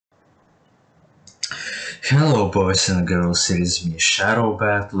Hello boys and girls, it is me Shadow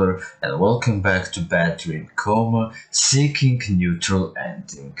Battler and welcome back to Battery in Coma, seeking neutral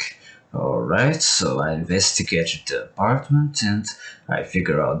ending. Alright, so I investigated the apartment and I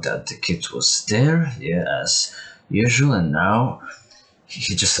figured out that the kid was there, yeah, as usual, and now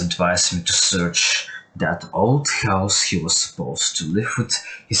he just advised me to search that old house he was supposed to live with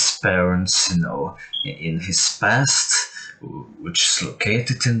his parents, in his past, which is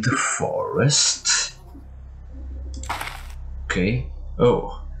located in the forest. Okay.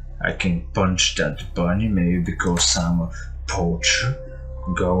 Oh, I can punch that bunny, maybe because I'm a poacher.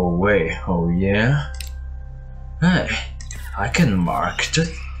 Go away. Oh yeah? Hey, I can mark that.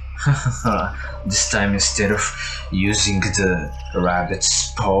 This time instead of using the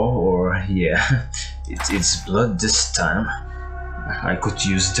rabbit's paw, or yeah, it's blood this time, I could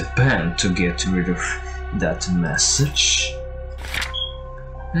use the pen to get rid of that message.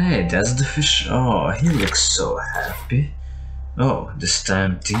 Hey, that's the fish. Oh, he looks so happy. Oh, this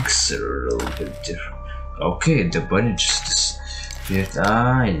time things are a little bit different. Okay, the bunny just disappeared.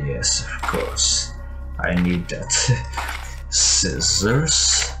 Ah, yes, of course. I need that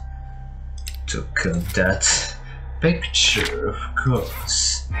scissors to cut that picture, of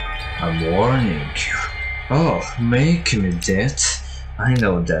course. I'm warning you. Oh, make me dead. I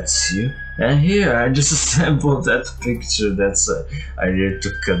know that's you. And here, I just assembled that picture. That's why I need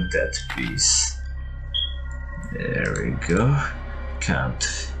to cut that piece. There we go. I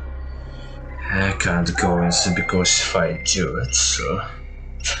can't go inside because if I do it, so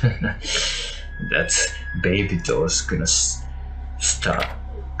that baby doll is gonna stop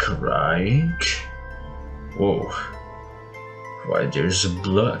crying. Whoa. Why there's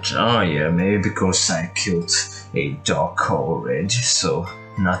blood? Oh yeah, maybe because I killed a dog already, so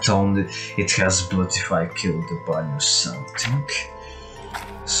not only it has blood if I kill the bunny or something.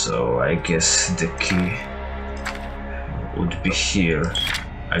 So I guess the key would be here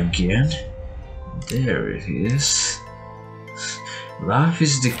again. There it is. Love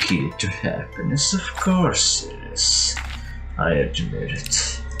is the key to happiness, of course it is. I admit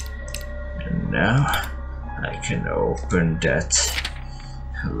it. And now I can open that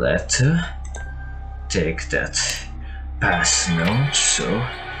letter, take that pass note so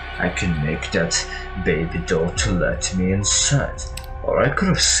I can make that baby doll to let me inside. Or I could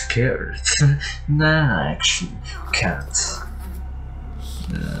have scared it. Nah, I actually can't.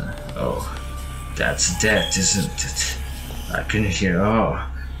 Oh, that's dead, isn't it? I can hear. Oh,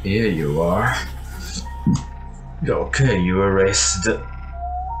 here you are. Okay, you erased the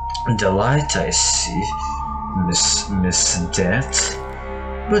light, I see, Miss Death.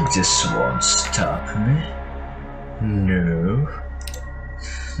 But this won't stop me. No.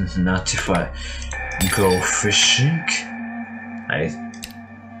 Not if I go fishing. I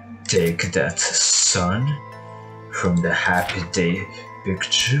take that sun from the happy day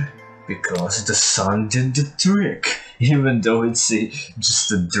picture because the sun did the trick, even though it's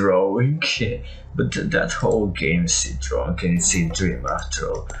just a drawing. But that whole game is a drawing and it's a dream after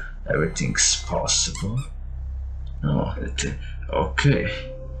all. Everything's possible. Oh, okay.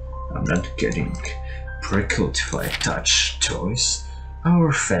 I'm not getting prickled if I touch toys.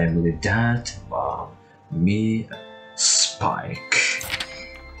 Our family, dad, mom, me, Spike.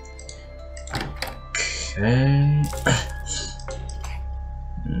 Okay.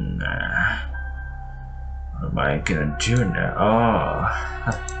 Nah. What am I gonna do now? Oh,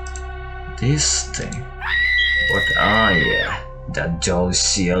 this thing. What? Ah, yeah. That doll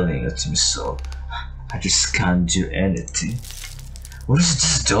is yelling at me, so I just can't do anything. What is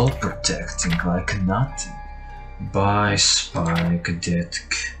this doll protecting? Like nothing. Bye, Spike, Dick.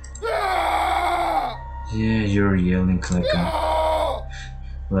 Yeah, you're yelling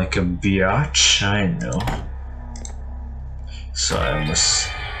like a biatch, I know. So I must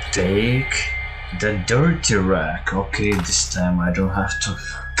take the dirty rack. Okay, this time I don't have to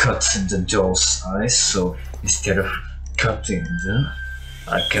cut the doll's eyes, so instead of cutting them,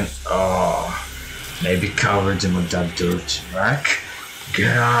 I can, maybe cover them with that dirty rack.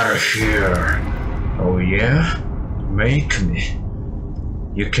 Get out of here. Oh yeah? Make me.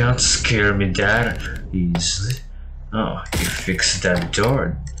 You can't scare me that easily. Oh, you fixed that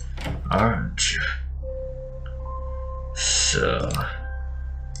door, aren't you? So,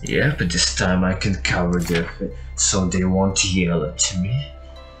 yeah, but this time I can cover their face so they won't yell at me.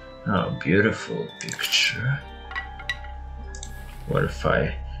 Oh, beautiful picture. What if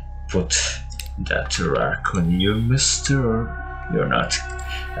I put that rack on you, mister? Or you're not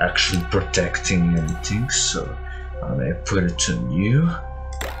actually protecting anything, so I may put it on you.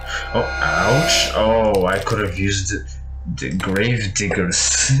 Oh, ouch. Oh, I could have used the grave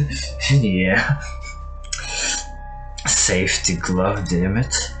diggers. Yeah. Safety glove, damn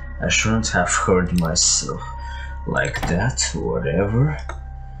it. I shouldn't have hurt myself like that, whatever.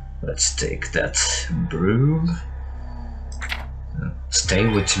 Let's take that broom. Stay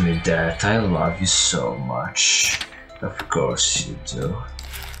with me, Dad. I love you so much. Of course you do.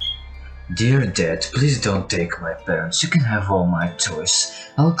 Dear Dad, please don't take my parents. You can have all my toys.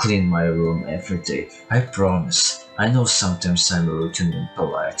 I'll clean my room every day. I promise. I know sometimes I'm rude and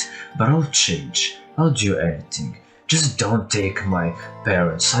impolite, but I'll change. I'll do anything. Just don't take my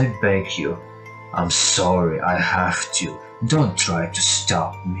parents, I beg you. I'm sorry, I have to. Don't try to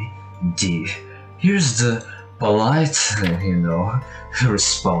stop me, D. Here's the polite,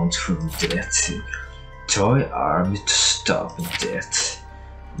 response from Dad. Toy army to stop that.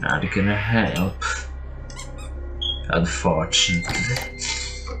 Not gonna help, unfortunately.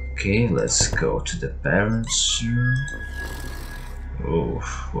 Okay, let's go to the parents' room. Oh,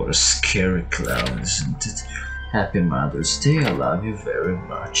 what a scary clown, isn't it? Happy Mother's Day, I love you very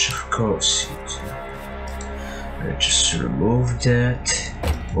much. Of course you do. Let's just remove that.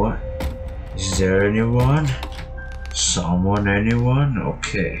 What? Is there anyone? Someone, anyone?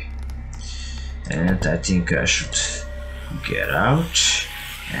 Okay. And I think I should get out.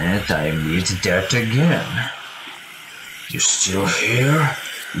 And I meet that again. You still here?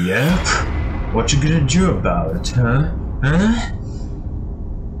 Yep. What you gonna do about it, huh?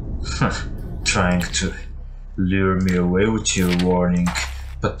 Huh? Trying to lure me away with your warning,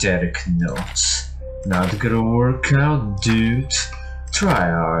 pathetic notes. Not gonna work out, dude.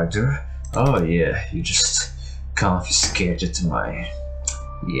 Try harder. Oh yeah, you just confiscated my,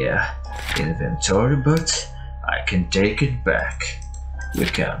 inventory, but I can take it back. You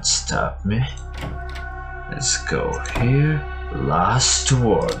can't stop me. Let's go here. Last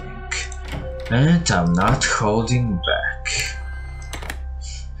warning. And I'm not holding back.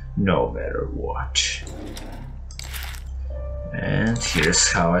 No matter what. And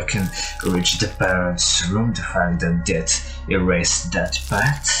here's how I can reach the parents' room. The fact that Death erased that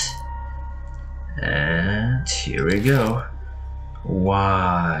path. And here we go.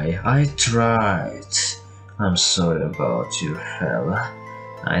 Why? I tried. I'm sorry about you, fella.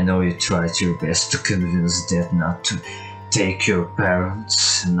 I know you tried your best to convince Dad not to take your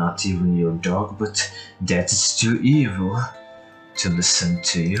parents, not even your dog, but Dad is too evil to listen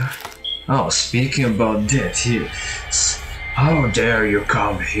to you. Oh, speaking about Dad, here. How dare you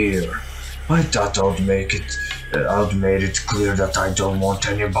come here? I thought I'd made it clear that I don't want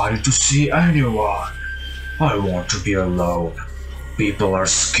anybody to see anyone. I want to be alone. People are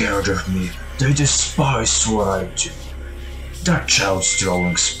scared of me. They despise what I do. That child's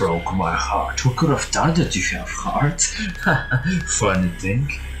drawings broke my heart. Who could have thought that you have heart? Funny thing,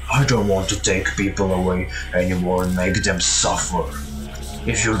 I don't want to take people away anymore and make them suffer.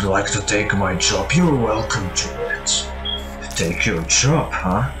 If you'd like to take my job, you're welcome to it. Take your job,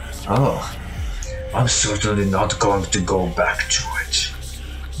 huh? Oh, I'm certainly not going to go back to it.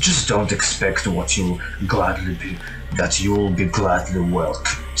 Just don't expect that you will be gladly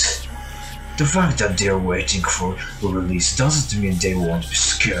welcomed. The fact that they're waiting for release doesn't mean they won't be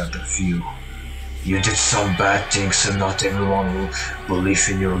scared of you. You did some bad things and not everyone will believe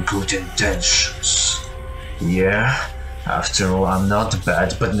in your good intentions. Yeah, after all, I'm not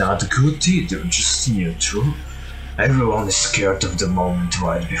bad but not good either, just neutral. Everyone is scared of the moment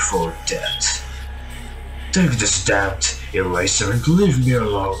right before death. Take this damned eraser and leave me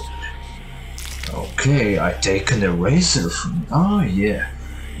alone. Okay, I take an eraser from... Oh yeah.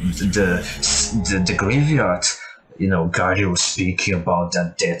 The graveyard, Guardian was speaking about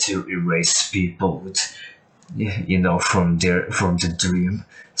that death to erase people with, from the dream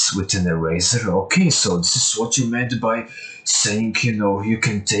with an eraser. Okay, so this is what you meant by saying, you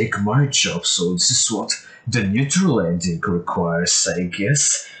can take my job. So this is what the neutral ending requires, I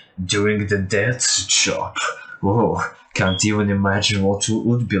guess, doing the death job. Whoa, can't even imagine what it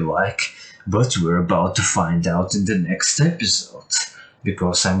would be like, but we're about to find out in the next episode.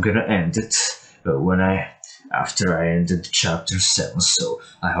 Because I'm gonna end it after I ended chapter 7. So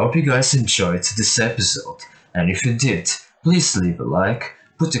I hope you guys enjoyed this episode, and if you did, please leave a like,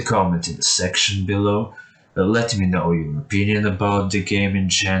 put a comment in the section below, let me know your opinion about the game in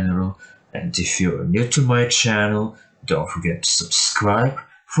general, and if you're new to my channel, don't forget to subscribe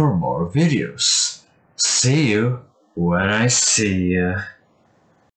for more videos. See you when I see you.